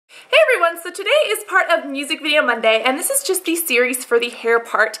everyone, so today is part of Music Video Monday, and this is just the series for the hair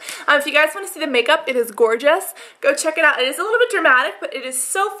part. If you guys want to see the makeup, it is gorgeous. Go check it out. It is a little bit dramatic, but it is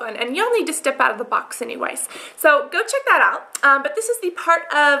so fun, and you'll need to step out of the box anyways. So go check that out. But this is the part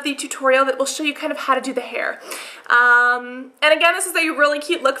of the tutorial that will show you kind of how to do the hair. And again, this is a really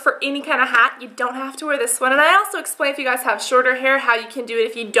cute look for any kind of hat. You don't have to wear this one, and I also explain if you guys have shorter hair how you can do it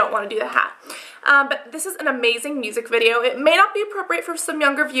if you don't want to do the hat. But this is an amazing music video. It may not be appropriate for some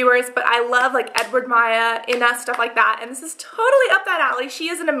younger viewers, but I love like Edward Maya, Inna, stuff like that, and this is totally up that alley. She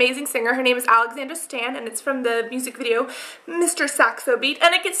is an amazing singer. Her name is Alexandra Stan, and it's from the music video Mr Saxobeat,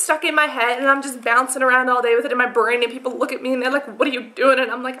 and it gets stuck in my head, and I'm just bouncing around all day with it in my brain, and people look at me and they're like, what are you doing?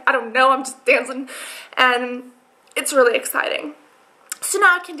 And I'm like, I don't know, I'm just dancing, and it's really exciting. So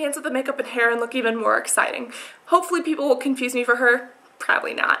now I can dance with the makeup and hair and look even more exciting. Hopefully people will confuse me for her.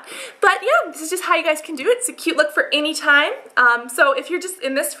 Probably not. But yeah, this is just how you guys can do it. It's a cute look for any time. So if you're just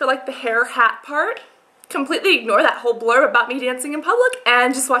in this for like the hair hat part, completely ignore that whole blurb about me dancing in public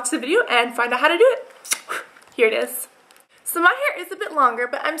and just watch the video and find out how to do it. Here it is. So my hair is a bit longer,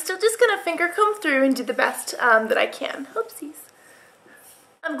 but I'm still just going to finger comb through and do the best that I can. Oopsies.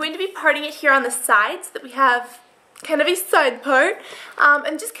 I'm going to be parting it here on the sides so that we have kind of a side part,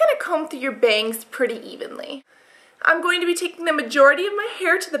 and just kind of comb through your bangs pretty evenly. I'm going to be taking the majority of my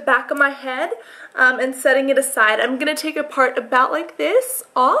hair to the back of my head and setting it aside. I'm going to take a part about like this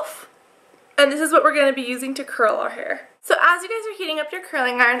off, and this is what we're going to be using to curl our hair. So as you guys are heating up your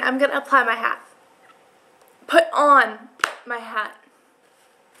curling iron, I'm going to apply my hat. Put on my hat.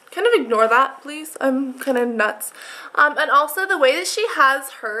 Kind of ignore that, please. I'm kind of nuts. And also the way that she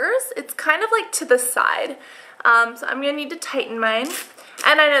has hers, it's kind of like to the side. So I'm going to need to tighten mine.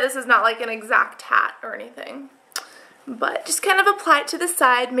 And I know this is not like an exact hat or anything, but just kind of apply it to the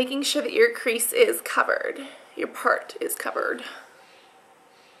side, making sure that your crease is covered. Your part is covered.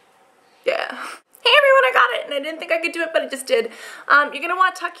 Yeah. Hey everyone, I got it, and I didn't think I could do it, but I just did. You're going to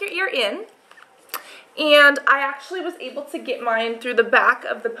want to tuck your ear in, and I actually was able to get mine through the back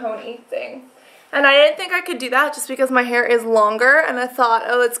of the pony thing. And I didn't think I could do that just because my hair is longer, and I thought,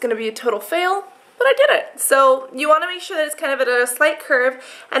 oh, it's going to be a total fail. But I did it. So you want to make sure that it's kind of at a slight curve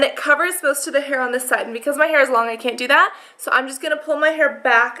and it covers most of the hair on this side. And because my hair is long, I can't do that. So I'm just going to pull my hair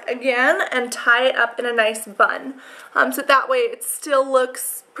back again and tie it up in a nice bun. So that way it still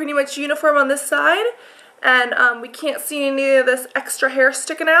looks pretty much uniform on this side. And we can't see any of this extra hair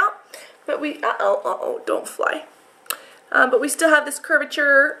sticking out. But we, don't fly. But we still have this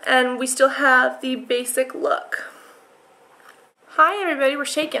curvature and we still have the basic look. Hi everybody, we're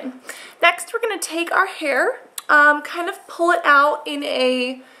shaking. Next we're going to take our hair, kind of pull it out in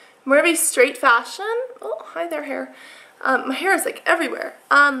a more of a straight fashion. Oh, hi there hair. My hair is like everywhere.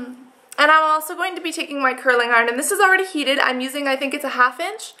 And I'm also going to be taking my curling iron, and this is already heated. I'm using, I think it's a 1/2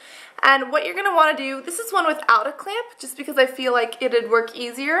 inch. And what you're going to want to do, this is one without a clamp, just because I feel like it'd work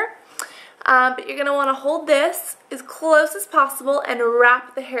easier. But you're going to want to hold this as close as possible and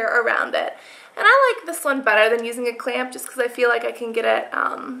wrap the hair around it. And I like this one better than using a clamp just because I feel like I can get it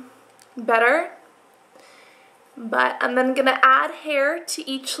better. But I'm then going to add hair to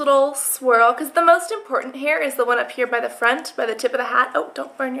each little swirl because the most important hair is the one up here by the front, by the tip of the hat. Oh,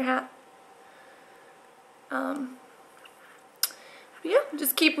 don't burn your hat. But yeah,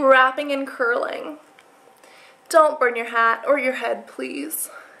 just keep wrapping and curling. Don't burn your hat or your head, please.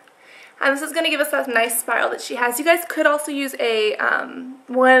 And this is going to give us that nice spiral that she has. You guys could also use a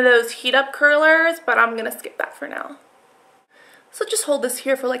one of those heat up curlers, but I'm going to skip that for now. So just hold this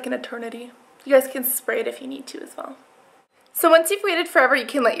here for like an eternity. You guys can spray it if you need to as well. So once you've waited forever, you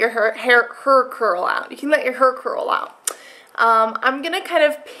can let your hair curl out. You can let your hair curl out. I'm going to kind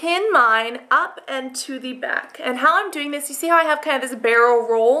of pin mine up and to the back. And how I'm doing this, you see how I have kind of this barrel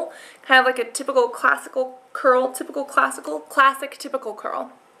roll? Kind of like a typical classical curl, classic typical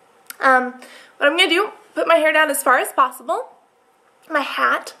curl. What I'm going to do, put my hair down as far as possible, my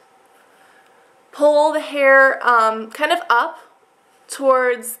hat, pull the hair kind of up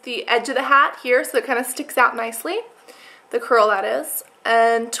towards the edge of the hat here so it kind of sticks out nicely, the curl that is,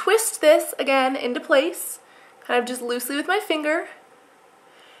 and twist this again into place, kind of just loosely with my finger,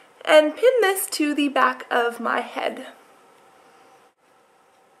 and pin this to the back of my head.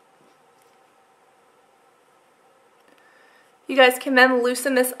 You guys can then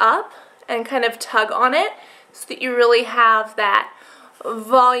loosen this up and kind of tug on it so that you really have that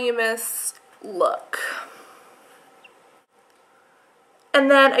voluminous look. And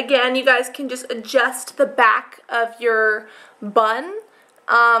then again, you guys can just adjust the back of your bun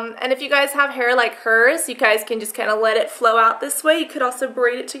And if you guys have hair like hers, you guys can just kind of let it flow out this way. You could also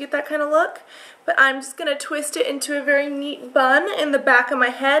braid it to get that kind of look. But I'm just going to twist it into a very neat bun in the back of my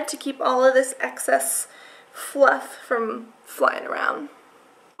head to keep all of this excess fluff from flying around.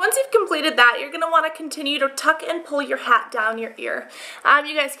 Once you've completed that, you're going to want to continue to tuck and pull your hat down your ear.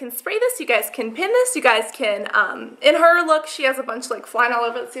 You guys can spray this, you guys can pin this, you guys can, in her look, she has a bunch like flying all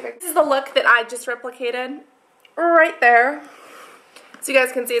over. Let's see if I can. This is the look that I just replicated right there. So you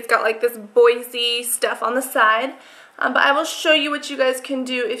guys can see it's got like this Boise stuff on the side. But I will show you what you guys can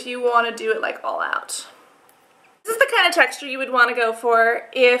do if you want to do it like all out. This is the kind of texture you would want to go for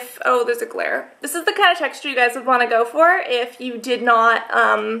if, oh, there's a glare. This is the kind of texture you guys would want to go for if you did not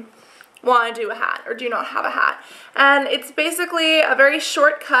want to do a hat or do not have a hat. And it's basically a very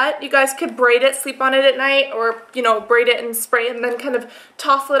short cut. You guys could braid it, sleep on it at night, or, you know, braid it and spray it and then kind of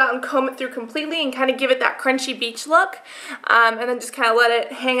toss it out and comb it through completely and kind of give it that crunchy beach look. And then just kind of let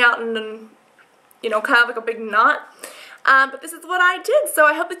it hang out and, you know, kind of like a big knot. But this is what I did, so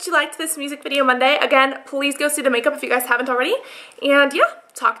I hope that you liked this Music Video Monday. Again, please go see the makeup if you guys haven't already. And yeah,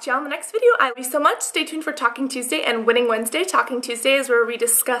 talk to you all in the next video. I love you so much. Stay tuned for Talking Tuesday and Winning Wednesday. Talking Tuesday is where we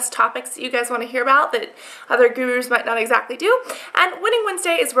discuss topics that you guys want to hear about that other gurus might not exactly do. And Winning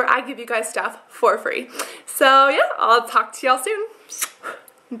Wednesday is where I give you guys stuff for free. So yeah, I'll talk to y'all soon.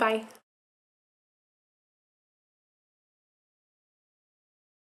 Bye.